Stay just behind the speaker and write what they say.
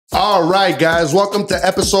All right, guys, welcome to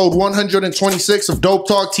episode 126 of Dope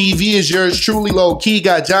Talk TV. Is yours truly, low key.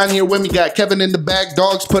 Got John here with me, got Kevin in the back,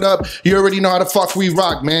 dogs put up. You already know how the fuck we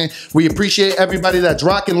rock, man. We appreciate everybody that's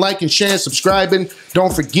rocking, liking, sharing, subscribing.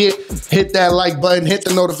 Don't forget, hit that like button, hit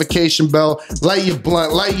the notification bell, light your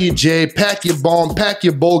blunt, light your J, pack your bomb, pack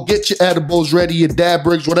your bowl, get your edibles ready, your dab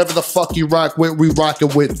bricks, whatever the fuck you rock with, we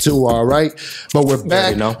rocking with too, all right? But we're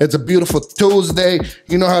back. It's a beautiful Tuesday.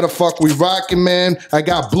 You know how the fuck we rocking, man. I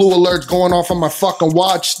got blue alerts going off on my fucking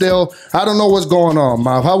watch still. I don't know what's going on,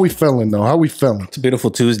 Mal. How we feeling, though? How we feeling? It's a beautiful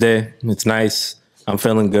Tuesday. It's nice. I'm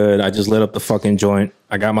feeling good. I just lit up the fucking joint.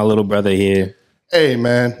 I got my little brother here. Hey,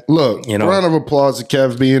 man. Look, round of applause to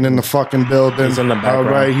Kev being in the fucking building. He's in the background.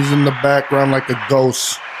 All right, he's in the background like a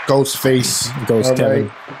ghost face. Ghost Kevin.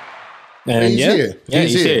 Right. And he's here.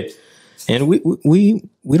 He's here. And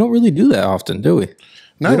we don't really do that often, do we?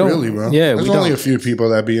 Not really, bro. Yeah, there's only a few people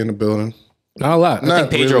that be in the building. Not a lot. I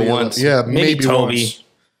think Pedro really once. Yeah, maybe Toby. Once.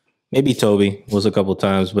 Maybe Toby was a couple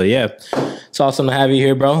times. But yeah, it's awesome to have you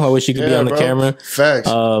here, bro. I wish you could be on the camera. Facts.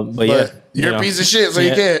 But yeah. You're a piece of shit, so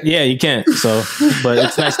you can't. Yeah, you can't. So, but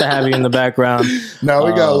it's nice to have you in the background. No,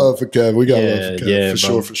 we got love for Kev. We got love for Kev.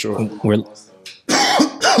 Yeah, for sure.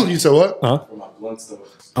 You said what? Huh?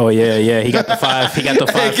 Oh, yeah. He got the five. He got the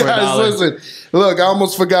five for $1. Listen. Look, I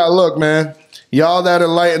almost forgot. Look, man. Y'all that are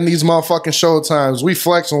lighting these motherfucking show times, we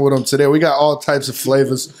flexing with them today. We got all types of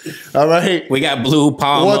flavors. All right. We got Blue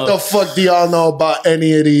Palma. What the fuck do y'all know about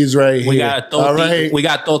any of these right here? We got Toti. All right. We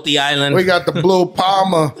got Toti Island. We got the Blue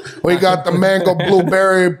Palma. We got the Mango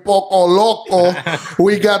Blueberry Poco Loco.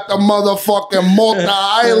 We got the motherfucking Mota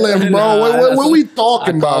Island, bro. What we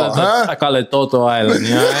talking about, huh? I call it Toto Island.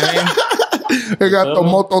 You know what I mean? They got the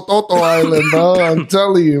Moto Toto Island, bro. I'm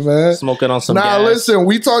telling you, man. Smoking on some gas. Listen,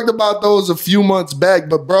 we talked about those a few months back,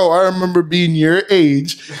 but bro, I remember being your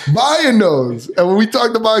age buying those. And we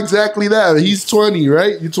talked about exactly that. He's 20,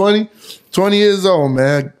 right? You 20? 20 years old,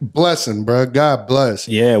 man. Blessing, bro. God bless.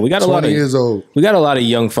 Yeah, we got a lot of years old. We got a lot of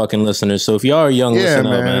young fucking listeners. So if you are a young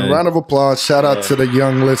listener, man. Round of applause. Shout out to the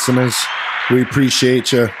young listeners. We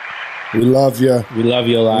appreciate you. We love you. We love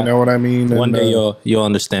you a lot. You know what I mean? One day you'll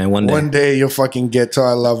understand. One day you'll fucking get to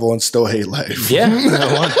our level and still hate life. Yeah.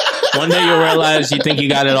 One day you'll realize you think you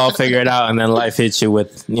got it all figured out, and then life hits you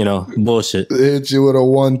with, bullshit. It hits you with a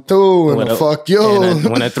 1-2 and a fuck you.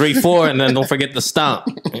 When a 3-4, and then don't forget to stomp.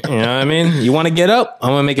 You know what I mean? You want to get up?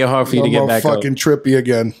 I'm gonna make it hard for you to get back up. Fucking trippy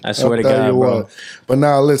again. I swear to God, bro. But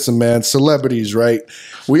now listen, man. Celebrities, right?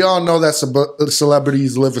 We all know that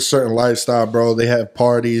celebrities live a certain lifestyle, bro. They have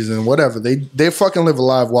parties and whatever. They fucking live a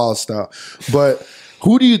live wild style. But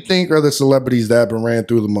who do you think are the celebrities that have been ran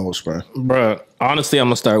through the most, bro? Bro, honestly, I'm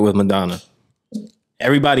gonna start with Madonna.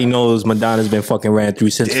 Everybody knows Madonna's been fucking ran through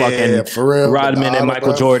since fucking for real, Rodman and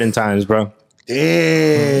Michael Jordan times, bro.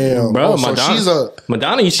 Damn, bro.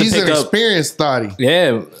 Madonna used to pick up. She's an experienced thotty.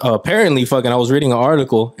 Yeah, apparently, fucking. I was reading an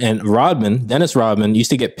article, and Dennis Rodman,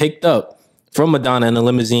 used to get picked up from Madonna in a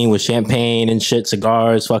limousine with champagne and shit,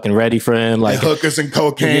 cigars, fucking ready for him, like hookers and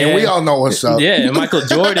cocaine. Yeah. We all know what's up. Yeah, and Michael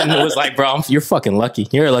Jordan was like, "Bro, you're fucking lucky.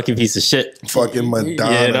 You're a lucky piece of shit." Fucking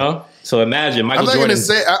Madonna. You know. So imagine Michael Jordan. Gonna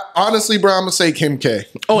say honestly, bro. I'm gonna say Kim K.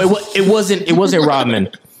 Oh, it wasn't Rodman,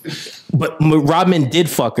 but Rodman did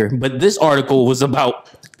fuck her. But this article was about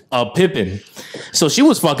Pippen. So she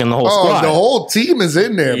was fucking the whole squad. The whole team is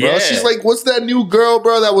in there, bro. Yeah. She's like, what's that new girl,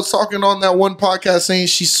 bro, that was talking on that one podcast saying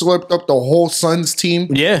she swept up the whole Suns team?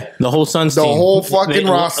 Yeah, the whole Suns team. The whole fucking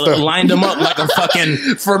roster. Lined them up like a fucking...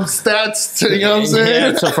 From stats to, you know what I'm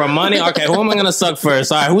saying? Yeah, so from money, okay, who am I going to suck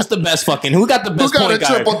first? All right, who's the best fucking... Who got the best point guard? Who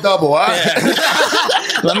got a triple-double, all right?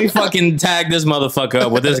 Yeah. Let me fucking tag this motherfucker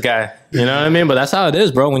up with this guy. You know what I mean? But that's how it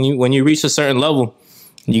is, bro. When you reach a certain level...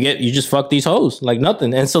 You just fuck these hoes like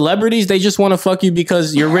nothing. And celebrities, they just want to fuck you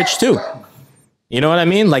because you're rich too. You know what I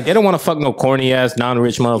mean? Like they don't want to fuck no corny ass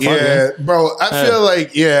non-rich motherfucker. Yeah, bro. I feel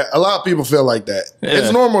like a lot of people feel like that. Yeah.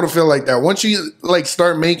 It's normal to feel like that. Once you like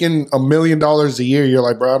start making $1 million a year, you're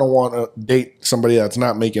like, bro, I don't want to date somebody that's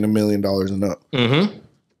not making $1 million and up. Mm-hmm.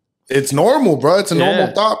 It's normal, bro. It's a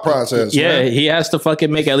normal thought process. Yeah, man. He has to fucking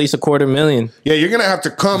make at least $250,000. Yeah, you're gonna have to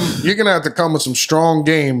come. You're gonna have to come with some strong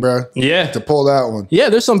game, bro. Yeah, to pull that one. Yeah,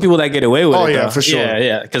 there's some people that get away with it. Oh yeah, though. for sure.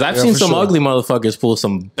 Yeah. Because I've seen some ugly motherfuckers pull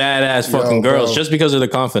some badass fucking girls just because of their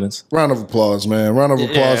confidence. Round of applause, man. Round of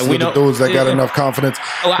applause for the dudes that got enough confidence.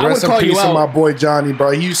 Rest in peace to my boy Johnny,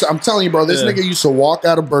 bro. I'm telling you, bro. This nigga used to walk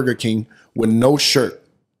out of Burger King with no shirt.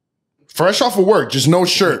 Fresh off of work, just no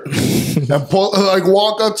shirt. And pull, like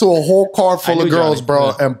walk up to a whole car full of girls, Johnny.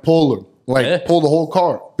 bro, and pull them. Like pull the whole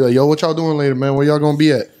car. Be like, yo, what y'all doing later, man? Where y'all gonna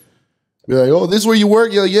be at? Be like, oh, this is where you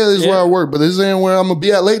work? Yeah, this is where I work, but this ain't where I'm gonna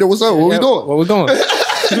be at later. What's up? What we doing? What we doing?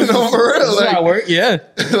 No, for real. That's how I work. Yeah.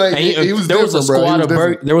 Like he was there was a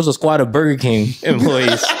squad of Burger King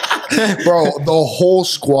employees. Bro, the whole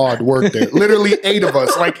squad worked there. Literally 8 of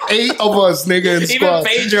us. Like 8 of us, nigga, in squad.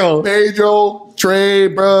 Even Pedro, Trey,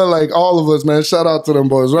 bro, like all of us, man. Shout out to them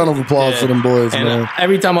boys. Round of applause for them boys, and man.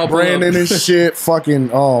 Every time I Brandon and shit,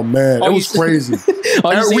 fucking, oh man, it was crazy.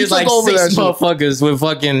 All you see we is like 6 motherfuckers with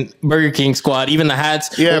fucking Burger King squad. Even the hats,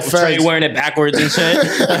 Trey wearing it backwards and shit.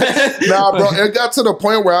 Nah, bro, it got to the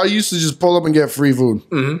point where I used to just pull up and get free food.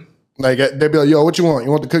 Mm-hmm. Like, they'd be like, yo, what you want?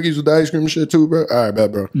 You want the cookies with the ice cream and shit too, bro? All right,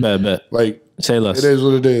 bet, bro. Bet. Like, say less. It is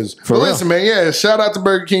what it is. But listen, man, yeah, shout out to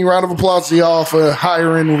Burger King. Round of applause to y'all for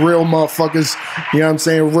hiring real motherfuckers. You know what I'm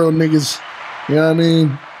saying? Real niggas. You know what I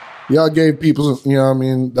mean? Y'all gave people, you know what I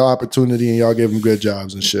mean, the opportunity, and y'all gave them good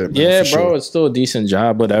jobs and shit, man. Yeah, bro, it's still a decent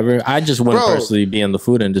job, whatever. I just wouldn't personally be in the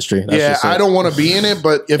food industry. That's I don't want to be in it,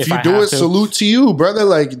 but if you do it, salute to you, brother.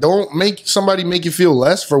 Like, don't make somebody make you feel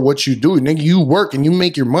less for what you do. Nigga, you work and you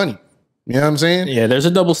make your money. You know what I'm saying? Yeah, there's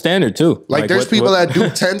a double standard too. Like there's people that do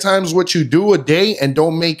 10 times what you do a day and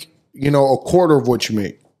don't make, you know, a quarter of what you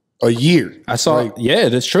make a year. I saw, yeah,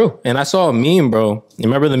 that's true. And I saw a meme, bro. You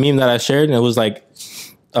remember the meme that I shared? And it was like,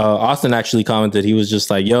 Austin actually commented. He was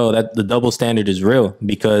just like, yo, that the double standard is real,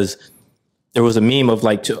 because there was a meme of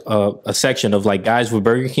like a section of like guys with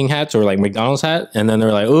Burger King hats or like McDonald's hat. And then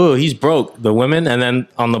they're like, oh, he's broke, the women. And then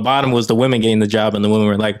on the bottom was the women getting the job. And the women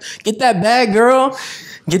were like, get that bag, girl.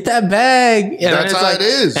 Get that bag. And that's how it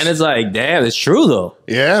is. And it's like, damn, it's true though.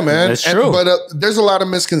 Yeah, man. It's true. But there's a lot of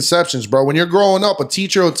misconceptions, bro. When you're growing up, a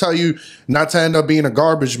teacher will tell you not to end up being a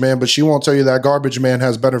garbage man, but she won't tell you that garbage man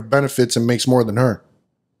has better benefits and makes more than her.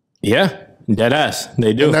 Yeah, dead ass.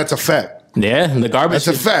 They do. And that's a fact. Yeah, the garbage.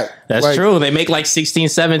 That's a fact. That's like, true. They make like 16,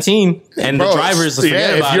 17, and bro, the drivers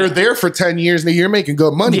forget about if you're there for 10 years, you're making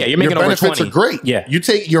good money. Yeah, you're making your over benefits 20. are great. Yeah, you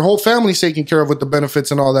take your whole family's taken care of with the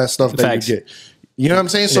benefits and all that stuff that you get. You know what I'm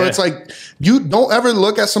saying? So it's like, you don't ever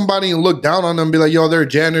look at somebody and look down on them and be like, yo, they're a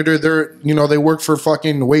janitor. They're, you know, they work for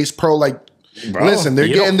fucking Waste Pro. Like, bro, listen, they're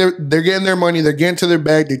getting their money. They're getting to their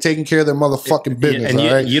bag. They're taking care of their motherfucking business.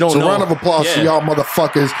 All right. You don't so know. Round of applause to y'all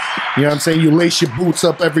motherfuckers. You know what I'm saying? You lace your boots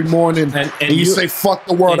up every morning and you say, fuck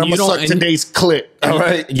the world. I'm going to suck today's clit. All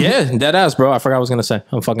right. Yeah, dead ass, bro. I forgot what I was going to say.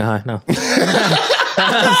 I'm fucking high now.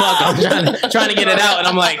 Fuck, I'm trying to get it out, and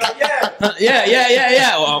I'm like,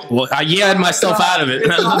 yeah. Well, I yelled myself out of it.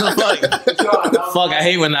 Fuck, I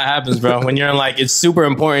hate when that happens, bro. When you're like, it's super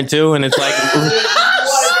important too, and it's like,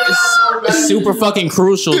 it's super fucking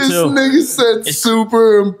crucial this too. This nigga said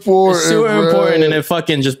super important. It's super important, and it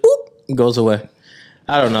fucking just boop, goes away.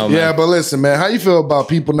 I don't know, man. Yeah, but listen, man, how you feel about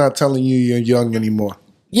people not telling you you're young anymore?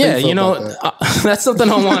 Yeah, you know, that's something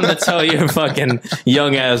I wanted to tell your fucking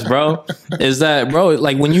young ass, bro. Is that, bro,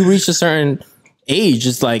 like when you reach a certain age,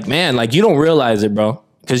 it's like, man, like you don't realize it, bro.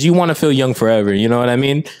 Because you want to feel young forever, you know what I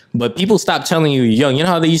mean? But people stop telling you you're young. You know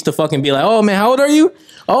how they used to fucking be like, oh man, how old are you?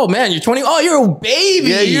 Oh man, you're 20. Oh, you're a baby.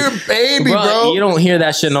 Yeah, you're a baby, bro. You don't hear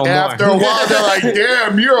that shit no more. After a while, they're like,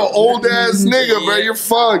 damn, you're an old ass nigga, bro. You're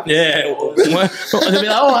fucked. Yeah. They'll be like,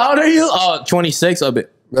 oh, how old are you? Oh, 26. I'll be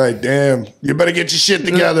like, damn, you better get your shit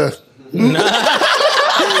together. You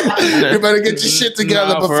better get your shit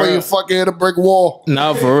together before you fucking hit a brick wall.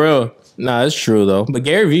 No, for real. Nah, it's true though. But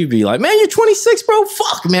Gary Vee be like, man, you're 26, bro.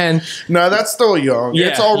 Fuck, man. No, that's still young. Yeah,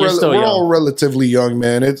 it's all we're all relatively young,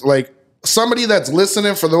 man. It's like somebody that's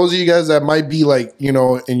listening, for those of you guys that might be like, you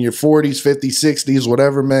know, in your 40s, 50s, 60s,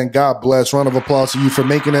 whatever, man, God bless. Round of applause to you for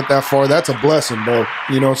making it that far. That's a blessing, bro.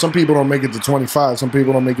 You know, some people don't make it to 25. Some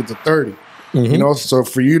people don't make it to 30. You know, so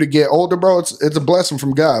for you to get older, bro, it's a blessing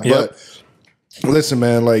from God. Yep. But listen,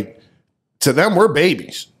 man, like to them, we're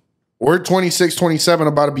babies. We're 26, 27,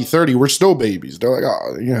 about to be 30. We're still babies. They're like,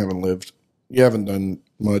 oh, you haven't lived. You haven't done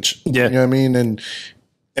much. Yeah. You know what I mean? And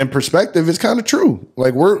in perspective, it's kind of true.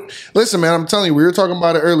 Like listen, man, I'm telling you, we were talking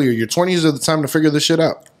about it earlier. Your 20s are the time to figure this shit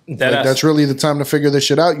out. That's really the time to figure this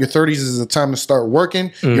shit out. Your 30s is the time to start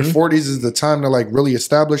working. Your 40s is the time to like really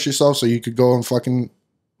establish yourself so you could go and fucking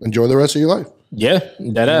enjoy the rest of your life. Yeah,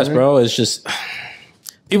 that ass, bro. It's just,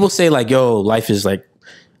 people say like, yo, life is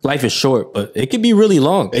short, but it could be really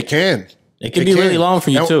long. It can. It could be really long for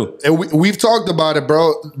you too. And we've talked about it,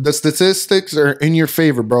 bro. The statistics are in your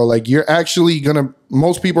favor, bro. Like you're actually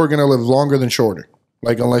most people are gonna live longer than shorter.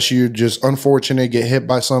 Like unless you're just unfortunate, get hit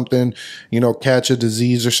by something, you know, catch a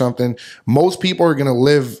disease or something. Most people are gonna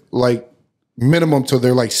live like minimum till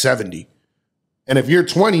they're like 70. And if you're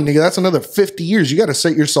 20, nigga, that's another 50 years. You got to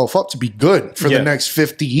set yourself up to be good for the next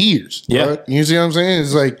 50 years. Yeah. Right? You see what I'm saying?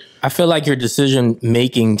 It's like, I feel like your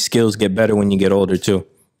decision-making skills get better when you get older too.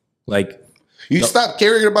 Like, You stop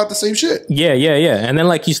caring about the same shit. Yeah. And then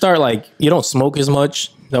like you start like you don't smoke as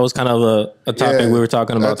much. That was kind of a topic we were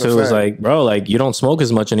talking about too. It's like, bro, like you don't smoke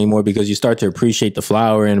as much anymore because you start to appreciate the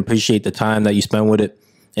flower and appreciate the time that you spend with it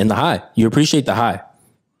and the high. You appreciate the high.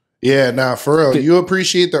 Yeah, nah, for real. You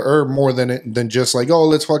appreciate the herb more than just like, oh,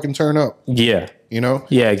 let's fucking turn up. Yeah. You know?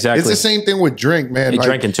 Yeah, exactly. It's the same thing with drink, man. Like,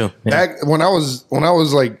 drinking too. Yeah. Back when I was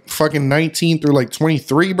like fucking 19 through like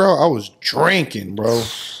 23, bro, I was drinking, bro.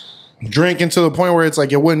 Drinking to the point where it's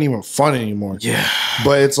like it wasn't even fun anymore. Yeah.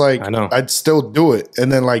 But it's like I know. I'd still do it.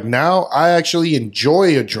 And then like now I actually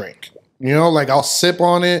enjoy a drink. You know, like I'll sip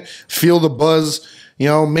on it, feel the buzz. You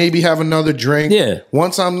know, maybe have another drink. Yeah.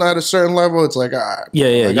 Once I'm at a certain level, it's like,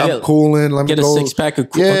 yeah. Like I'm cooling. Let me get a 6-pack of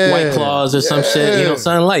White Claws or some shit. You know,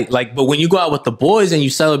 something like. But when you go out with the boys and you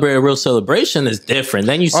celebrate a real celebration, it's different.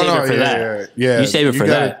 Then you save it for that. Yeah. You save it for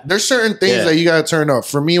that. There's certain things that you gotta turn up.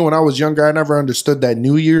 For me, when I was younger, I never understood that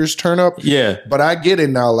New Year's turn up. Yeah. But I get it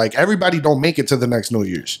now. Like everybody don't make it to the next New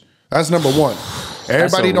Year's. That's number one.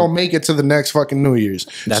 Everybody don't make it to the next fucking New Year's.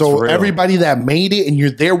 So real. Everybody that made it and you're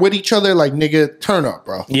there with each other, like nigga, turn up,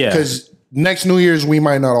 bro. Yeah. Because next New Year's we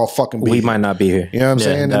might not all fucking be here. Might not be here. You know what I'm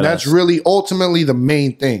saying? And that's really ultimately the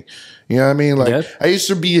main thing. You know what I mean? Like I used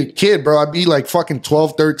to be a kid, bro. I'd be like fucking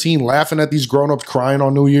 12, 13 laughing at these grown-ups crying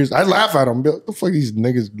on New Year's. I'd laugh at them. Be like, what the fuck these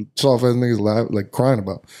niggas, soft ass niggas laugh, like crying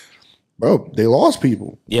about? Bro, they lost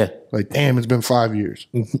people. Yeah. Like, damn, it's been 5 years.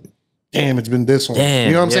 Damn, it's been this one. Damn,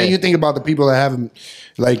 you know what I'm saying? You think about the people that haven't,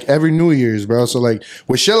 like, every New Year's, bro. So, like,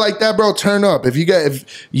 with shit like that, bro, turn up.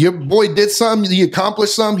 If your boy did something, he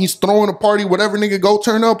accomplished something, he's throwing a party, whatever, nigga, go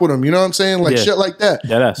turn up with him. You know what I'm saying? Like, shit like that.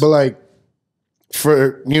 But, like,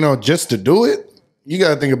 for, you know, just to do it, you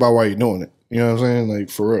got to think about why you're doing it. You know what I'm saying? Like,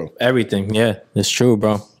 for real. Everything. Yeah, it's true,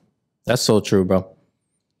 bro. That's so true, bro.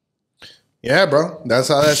 Yeah, bro. That's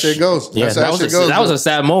how that shit goes. Yeah, that was a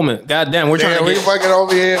sad moment. God damn, we're trying to get fucking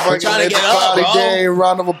over here. Fucking trying to get up, bro. Day.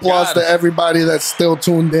 Round of applause to everybody that's still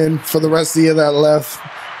tuned in for the rest of the year that left.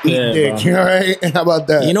 Eat dick, you all right? How about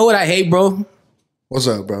that? You know what I hate, bro? What's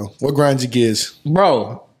up, bro? What grinds your gears?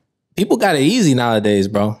 Bro, people got it easy nowadays,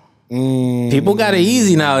 bro. People got it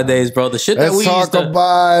easy nowadays, bro. The shit that we used to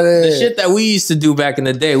about it. The shit that we used to do back in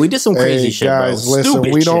the day. We did some crazy shit, guys, bro. Listen,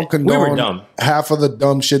 Stupid we don't shit. condone We were dumb. half of the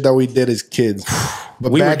dumb shit that we did as kids.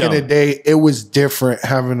 But back in the day, it was different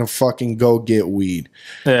having to fucking go get weed.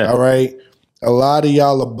 Yeah. All right? A lot of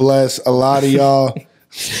y'all are blessed. A lot of y'all...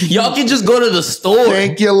 Y'all can just go to the store.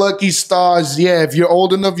 Thank your lucky stars. Yeah, if you're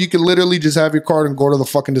old enough, you can literally just have your card and go to the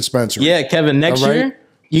fucking dispensary. Yeah, Kevin, next year,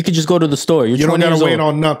 you could just go to the store. You don't gotta wait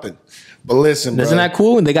on nothing. But listen, bro. Isn't that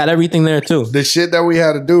cool? And they got everything there too. The shit that we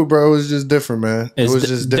had to do, bro, was just different, man. It was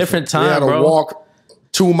just different time, we had to walk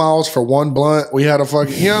 2 miles for one blunt. We had to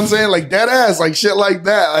fucking, you know what I'm saying? Like that ass, like shit like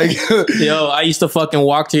that. Like, yo, I used to fucking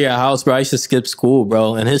walk to your house, bro. I used to skip school,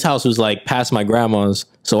 bro. And his house was like past my grandma's.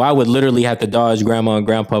 So I would literally have to dodge grandma and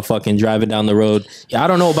grandpa fucking driving down the road. Yeah, I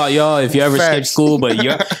don't know about y'all if you ever skip school, but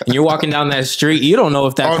you're walking down that street, you don't know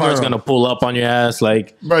if that car's gonna pull up on your ass.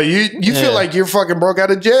 Like, bro, you feel like you're fucking broke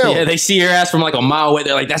out of jail. Yeah, they see your ass from like a mile away.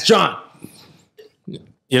 They're like, that's John.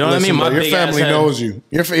 You know what I mean? Bro, your family knows you.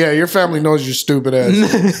 Your family knows your stupid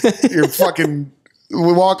ass. You're fucking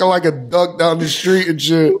walking like a duck down the street and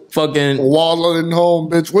shit. Fucking waddling home,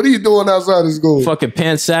 bitch. What are you doing outside of school? Fucking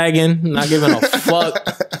pants sagging, not giving a fuck.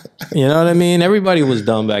 You know what I mean? Everybody was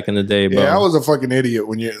dumb back in the day, bro. Yeah, I was a fucking idiot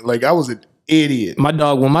when I was an idiot.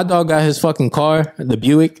 When my dog got his fucking car, the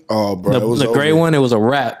Buick. Oh, bro, the gray one, it was a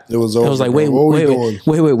wrap. It was over. It was like, wait,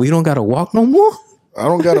 we don't gotta walk no more. I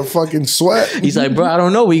don't got to fucking sweat. He's like, bro, I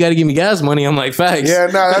don't know. You got to give me gas money. I'm like, facts. Yeah,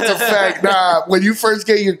 nah, that's a fact. Nah, when you first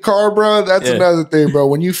get your car, bro, that's another thing, bro.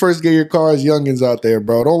 When you first get your car as youngins out there,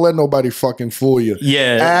 bro, don't let nobody fucking fool you.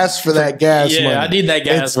 Yeah. Ask for that gas money. Yeah, I need that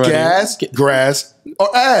gas money. Gas, grass,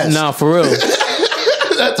 or ass. Nah, for real.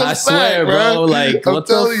 That's a I fact, swear, bro. Like, what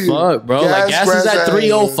the fuck, bro? Like, gas is at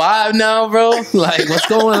 $3.05 now, bro. Like, what's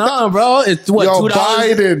going on, bro? It's what,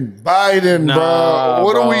 $2? Biden, bro.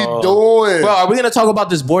 What are we doing? Bro, are we gonna talk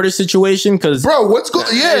about this border situation? Because, bro, what's going?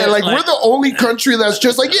 Yeah, like we're the only country that's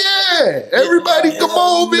just like, yeah, everybody come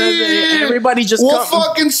over here. Everybody just we'll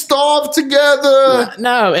fucking starve together.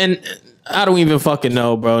 No, and I don't even fucking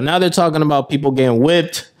know, bro. Now they're talking about people getting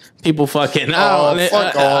whipped. People fucking.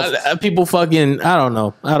 Fuck off. People fucking. I don't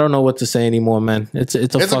know. I don't know what to say anymore, man. It's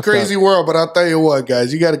a crazy world, but I'll tell you what,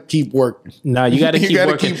 guys, you got to keep working. No, you got to keep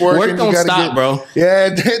working. Work don't stop, bro. Yeah,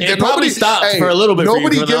 it probably stops for a little bit.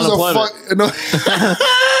 Nobody for gives a fuck. No.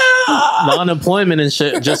 The unemployment and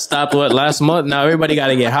shit just stopped last month. Now everybody got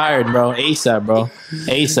to get hired, bro. ASAP, bro.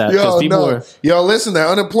 ASAP. Yo, listen, that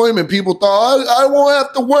unemployment, people thought, I won't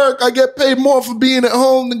have to work. I get paid more for being at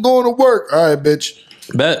home than going to work. All right, bitch.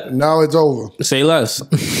 Bet. Now it's over. Say less.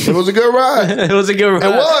 It was a good ride. It was a good ride.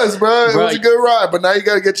 It was, bro. It was a good ride. But now you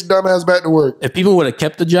got to get your dumb ass back to work. If people would have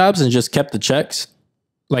kept the jobs and just kept the checks,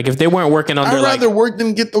 like if they weren't working under, I'd rather work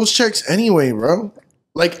than get those checks anyway, bro.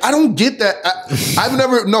 Like, I don't get that. I've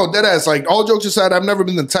never, no, that ass, like, all jokes aside, I've never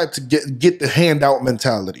been the type to get the handout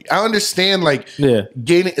mentality. I understand, like,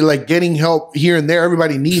 getting help here and there.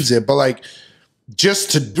 Everybody needs it. But, like,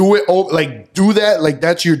 just to do it, do that, like,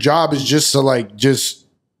 that's your job, is just to, like, just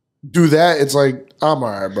do that. It's like, I'm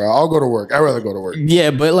all right, bro. I'll go to work. I'd rather go to work.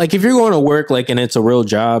 Yeah, but, like, if you're going to work, like, and it's a real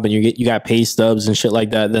job and you got pay stubs and shit like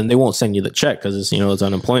that, then they won't send you the check because it's, it's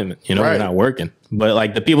unemployment. You're not working. But,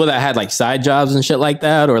 like, the people that had, like, side jobs and shit like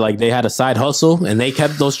that, or, like, they had a side hustle and they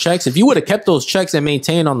kept those checks, if you would have kept those checks and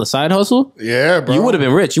maintained on the side hustle, yeah, bro, you would have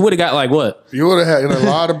been rich. You would have got, like, what? You would have had a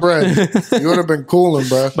lot of bread. You would have been cooling,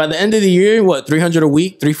 bro. By the end of the year, what, 300 a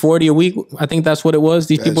week, 340 a week? I think that's what it was.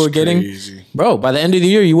 These people were getting. Crazy. Bro, by the end of the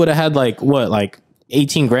year, you would have had, like, what, like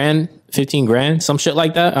 18 grand, 15 grand, some shit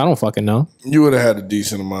like that. I don't fucking know. You would have had a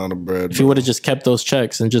decent amount of bread. If you would have just kept those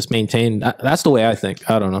checks and just maintained. That's the way I think.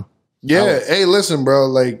 I don't know. Yeah. Hey, listen, bro.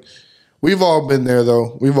 Like, we've all been there,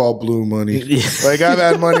 though. We've all blew money. Like, I've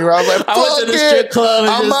had money where I was like, I went to the strip club. And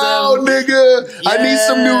I'm out, nigga. I need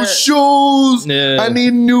some new shoes. Yeah. I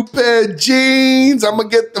need a new pair of jeans. I'm going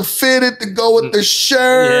to get the fitted to go with the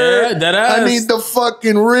shirt. Yeah, that ass. I need the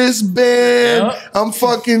fucking wristband. Yep. I'm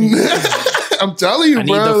fucking... I'm telling you, I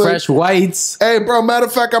bro. I need the fresh whites. Hey, bro, matter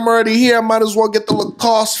of fact, I'm already here. I might as well get the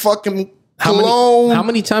Lacoste fucking cologne. How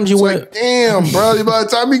many times you it's wear? Like, damn, bro. By the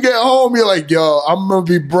time you get home, you're like, yo, I'm going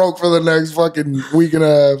to be broke for the next fucking week and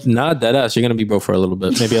a half. Nah, dead ass. You're going to be broke for a little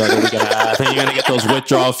bit. Maybe like a week and a half. And you're going to get those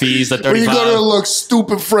withdrawal fees, the 35. But you're going to look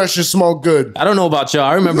stupid fresh and smell good. I don't know about y'all.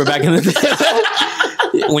 I remember back in the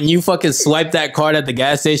day when you fucking swipe that card at the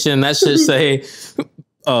gas station and that shit say...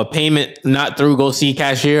 payment not through, go see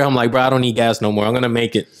cashier. I'm like, bro, I don't need gas no more. I'm gonna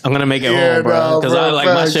make it home, bro. Because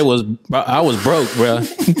my shit was, I was broke, bro.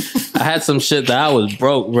 I had some shit that I was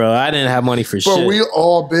broke, bro. I didn't have money for shit. But we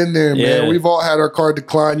all been there, man. We've all had our card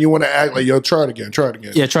decline. You want to act like, yo, try it again.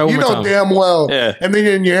 Yeah, try one more time. You know damn well. Yeah. And then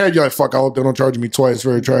in your head, you're like, fuck, I hope they don't charge me twice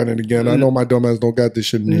for trying it again. I know my dumb ass don't got this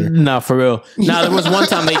shit in here. Nah, for real. Nah, there was one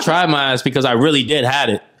time they tried my ass because I really did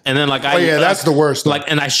had it. And then like, that's the worst. Like,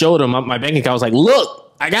 and I showed them my bank account. I was like, look,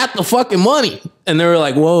 I got the fucking money. And they were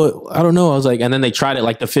like, well, I don't know. I was like, and then they tried it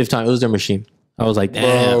like the 5th time. It was their machine. I was like,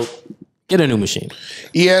 damn, get a new machine.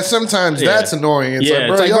 Yeah, sometimes that's annoying. It's like,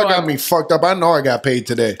 bro, y'all got me fucked up. I know I got paid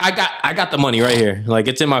today. I got the money right here. Like,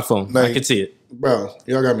 it's in my phone. Like, I can see it. Bro,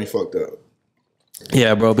 y'all got me fucked up.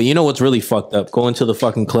 Yeah, bro. But you know what's really fucked up? Going to the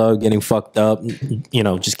fucking club, getting fucked up,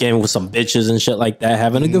 just getting with some bitches and shit like that,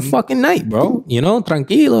 having a good fucking night, bro.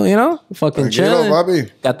 Tranquilo, fucking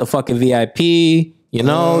chilling. Got the fucking VIP. You get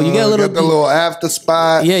a little the little after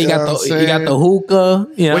spot. Yeah, you got the hookah.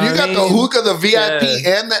 When you got the hookah, the VIP,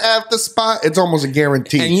 and the after spot, it's almost a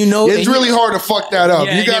guarantee. And it's really hard to fuck that up.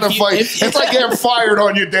 You gotta fight. It's like getting fired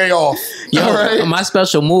on your day off. Right? My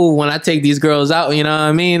special move when I take these girls out, you know what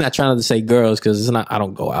I mean? I try not to say girls because I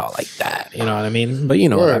don't go out like that. You know what I mean? But you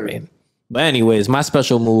know what I mean. But anyways, my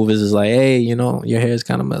special move is like, hey, your hair is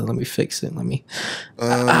kind of messed. Let me fix it. Let me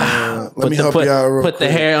help you out real quick. Put the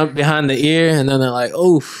hair up behind the ear, and then they're like,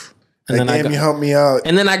 oof. And then help me out.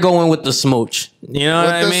 And then I go in with the smooch. You know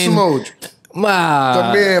what I mean? Smooch.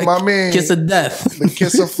 Wow. My man. Kiss of death. The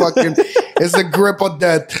kiss of fucking, it's the grip of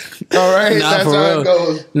death. All right? That's how it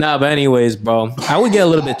goes. Nah, but anyways, bro, I would get a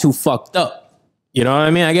little bit too fucked up. You know what I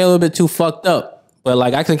mean? I get a little bit too fucked up. But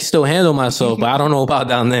like I can still handle myself, but I don't know about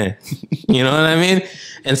down there. You know what I mean?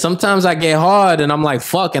 And sometimes I get hard and I'm like,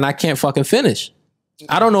 fuck, and I can't fucking finish.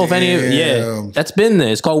 I don't know if any of that's been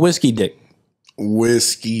there. It's called whiskey dick.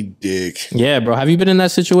 Whiskey dick. Yeah, bro. Have you been in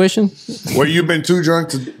that situation? Where you've been too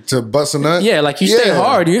drunk to bust a nut? Yeah, like you stay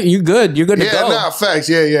hard. You good. You're good to go. Yeah, facts.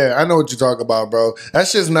 Yeah. I know what you're talking about, bro.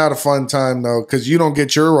 That's just not a fun time though, because you don't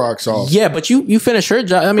get your rocks off. Yeah, but you finish her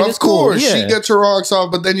job. I mean, of course, she gets her rocks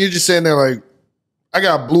off, but then you're just sitting there like, I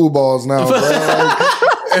got blue balls now, bro.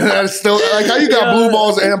 And that's still like how you got blue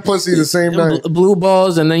balls and pussy the same night. Blue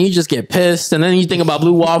balls, and then you just get pissed, and then you think about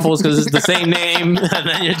blue waffles because it's the same name, and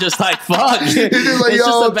then you're just like, "Fuck!" It's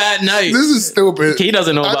just a bad night. This is stupid. He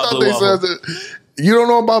doesn't know about blue waffle. You don't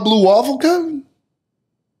know about blue waffle, Kevin?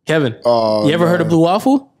 Kevin, you ever heard of blue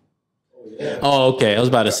waffle? Oh, okay. I was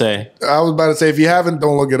about to say, if you haven't,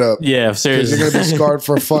 don't look it up. Yeah, seriously. You're going to be scarred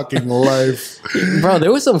for fucking life. Bro,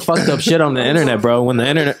 there was some fucked up shit on the internet, bro. When the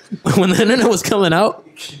internet was coming out,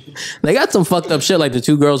 they got some fucked up shit like the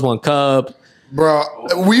 2 girls, 1 cup. Bro,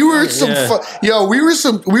 we were we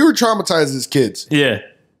were traumatized as kids. Yeah.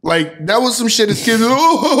 Like, that was some shit as kids.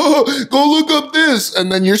 Oh, go look up this.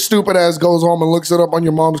 And then your stupid ass goes home and looks it up on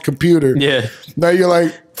your mom's computer. Yeah. Now you're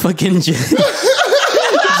like, fucking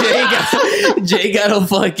Jay got a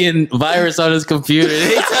fucking virus on his computer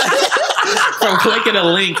from clicking a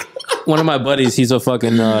link. One of my buddies, he's a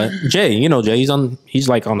fucking Jay. You know Jay. He's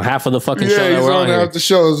like on half of the fucking show. Yeah, he's on half the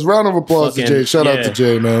shows. Round of applause to Jay. Shout out to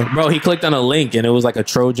Jay, man. Bro, he clicked on a link and it was like a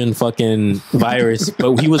Trojan fucking virus,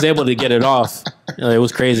 but he was able to get it off. It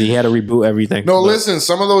was crazy. He had to reboot everything. No, listen,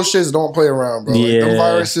 some of those shits don't play around, bro. Yeah. Like, them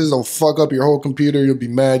viruses will fuck up your whole computer. You'll be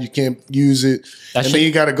mad. You can't use it. Then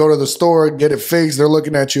you got to go to the store, get it fixed. They're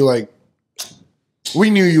looking at you like, we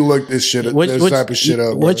knew you looked this type of shit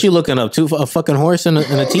up. What you looking up? A fucking horse and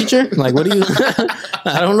a teacher? Like, what do you...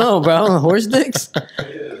 I don't know, bro. Horse dicks? I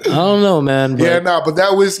don't know, man. But, but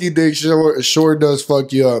that whiskey dick sure does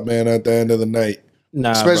fuck you up, man, at the end of the night.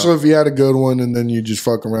 Especially if you had a good one and then you just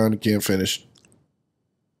fuck around and can't finish.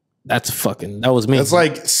 That was me. That's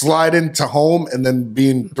like sliding to home and then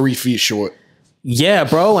being 3 feet short. Yeah,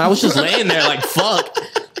 bro. I was just laying there like, fuck.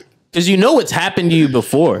 Because you know it's happened to you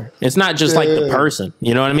before. It's not just like the person.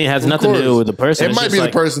 You know what I mean? It has nothing to do with the person. It might be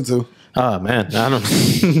the person too. Oh, man. I don't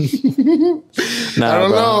I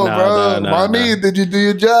don't know, bro. Mommy, did you do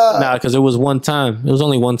your job? Nah, because it was one time. It was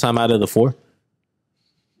only one time out of the 4.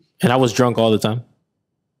 And I was drunk all the time.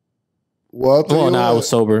 What? I was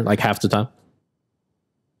sober like half the time.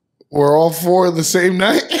 We're all 4 the same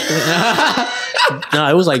night? No,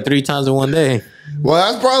 it was like 3 times in one day. Well,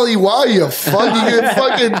 that's probably why you're empty,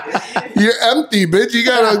 bitch. You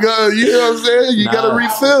gotta go. You know what I'm saying? You gotta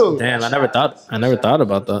refill. Damn, I never thought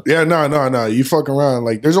about that. Yeah, no. You fuck around.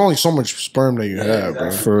 Like, there's only so much sperm that you have,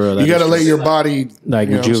 bro. For real, you gotta let your body like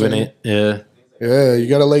rejuvenate. Yeah. Yeah, you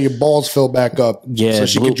gotta let your balls fill back up. Yeah, so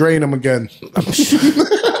she can drain them again.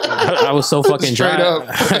 I was so fucking dry.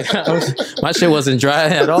 My shit wasn't dry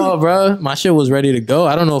at all, bro. My shit was ready to go.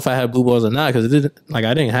 I don't know if I had blue balls or not because it didn't. Like,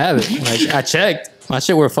 I didn't have it. Like, I checked. My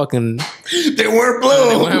shit were fucking. They weren't blue.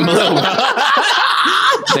 They weren't blue, bro.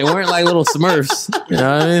 They weren't like little Smurfs. You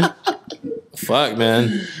know what I mean? Fuck,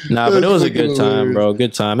 man. Nah, but it was a good time, bro.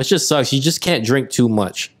 Good time. It just sucks. You just can't drink too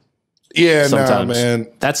much. Yeah, sometimes. Nah, man.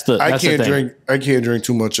 That's the I can't drink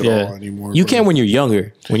too much at all anymore. You can when you're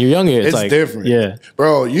younger. When you're younger, it's like different. Yeah,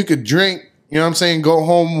 bro, you could drink. You know what I'm saying? Go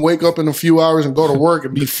home, wake up in a few hours, and go to work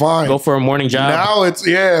and be fine. Go for a morning job. Now it's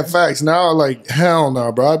facts. Now like hell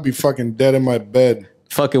no, bro. I'd be fucking dead in my bed.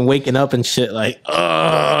 Fucking waking up and shit like,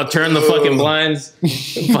 turn the fucking blinds,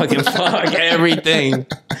 fucking fuck everything.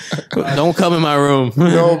 Don't come in my room.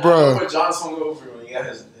 No, bro. Put John's hungover when he got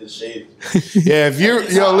his shade. Yeah, if you're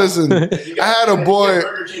listen, I had a boy.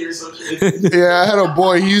 Yeah, I had a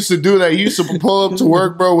boy. He used to do that. He used to pull up to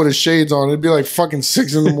work, bro, with his shades on. It'd be like fucking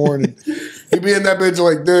 6 in the morning. He'd be in that bitch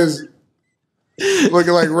like this,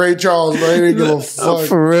 looking like Ray Charles, bro. He didn't give a fuck.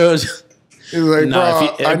 For real. He was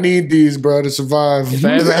like, I need these, bro, to survive. If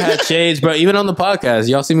I ever had shades, bro, even on the podcast,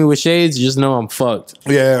 y'all see me with shades, you just know I'm fucked.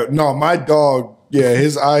 Yeah, no, my dog. Yeah,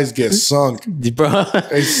 his eyes get sunk. Bro.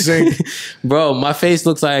 They sink. Bro, my face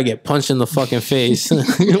looks like I get punched in the fucking face when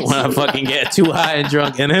I fucking get too high and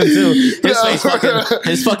drunk. And him too.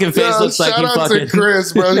 His fucking face looks like he fucking... Shout out to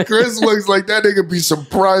Chris, bro. Chris looks like that nigga be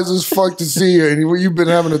surprised as fuck to see you. And you've been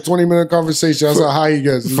having a 20-minute conversation. That's how high he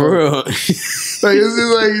gets. For real. Like, it's just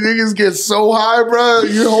like niggas get so high, bro.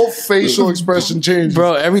 Your whole facial expression changes.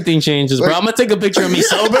 Bro, everything changes, bro. I'm going to take a picture of me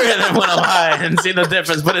sober and then when I'm high and see the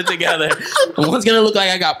difference. Put it together. One's going to look like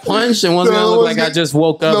I got punched and one's going to look like I just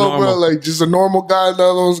woke up normal. Bro, like just a normal guy. The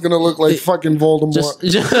other one's going to look like fucking Voldemort.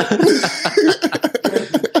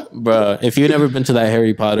 Bro, if you've never been to that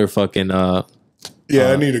Harry Potter fucking... I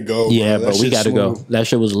need to go. Yeah, bro, we got to go. That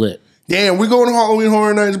shit was lit. Damn, we going to Halloween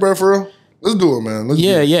Horror Nights, bro, for real? Let's do it, man.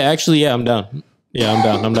 Actually, I'm down. Yeah, I'm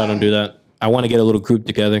down. I'm down to do that. I want to get a little group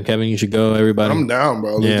together. Kevin, you should go, everybody. I'm down,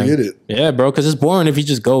 bro. Let's get it. Yeah, bro, because it's boring if you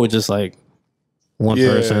just go with just like... one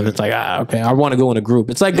person. It's like, okay, I want to go in a group.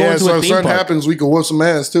 It's like going to a so if theme something park. happens, we can whoop some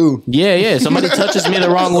ass too. Yeah. Somebody touches me the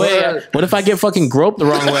wrong way. What if I get fucking groped the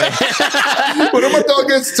wrong way? What if my dog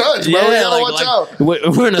gets touched, bro? You gotta watch out.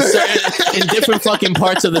 We're in in different fucking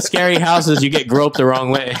parts of the scary houses. You get groped the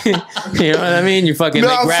wrong way. You know what I mean? You fucking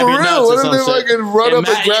grab for your real. nuts or What if they something. fucking run up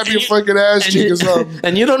and grab your fucking ass cheek or something?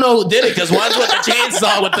 And you don't know who did it because one's with the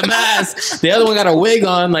chainsaw with the mask. The other one got a wig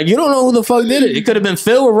on. Like, you don't know who the fuck did it. It could have been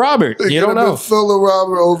Phil or Robert. You don't know. Phil or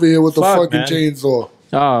Robert over here with the fucking man. chainsaw.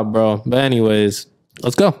 Oh, bro. But anyways,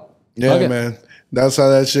 let's go. Yeah, Okay. man. That's how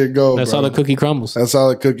that shit goes. That's bro. how the cookie crumbles. That's how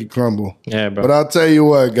the cookie crumble. Yeah, bro. But I'll tell you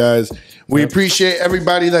what, guys. We appreciate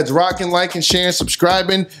everybody that's rocking, liking, sharing,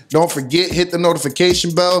 subscribing. Don't forget, hit the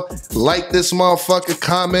notification bell. Like this motherfucker,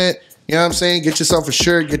 comment. You know what I'm saying? Get yourself a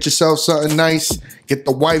shirt. Get yourself something nice. Get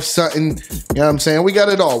the wife something. You know what I'm saying? We got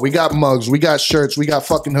it all. We got mugs. We got shirts. We got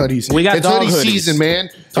fucking hoodies. We got it's dog hoodie hoodies. season, man.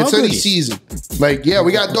 Dog It's hoodie hoodies. season. Like, yeah,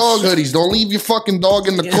 we got dog hoodies. Don't leave your fucking dog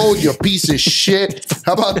in the cold, you piece of shit.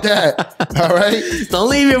 How about that? All right? Don't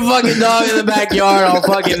leave your fucking dog in the backyard all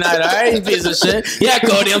fucking night, all right, you piece of shit? Yeah,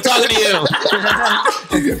 Cody, I'm talking to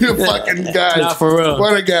you. You fucking guy. Nah, for real.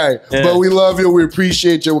 What a guy. Yeah. But we love you. We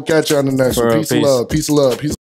appreciate you. We'll catch you on the next For one. real. Peace of Peace. love. Peace of love. Peace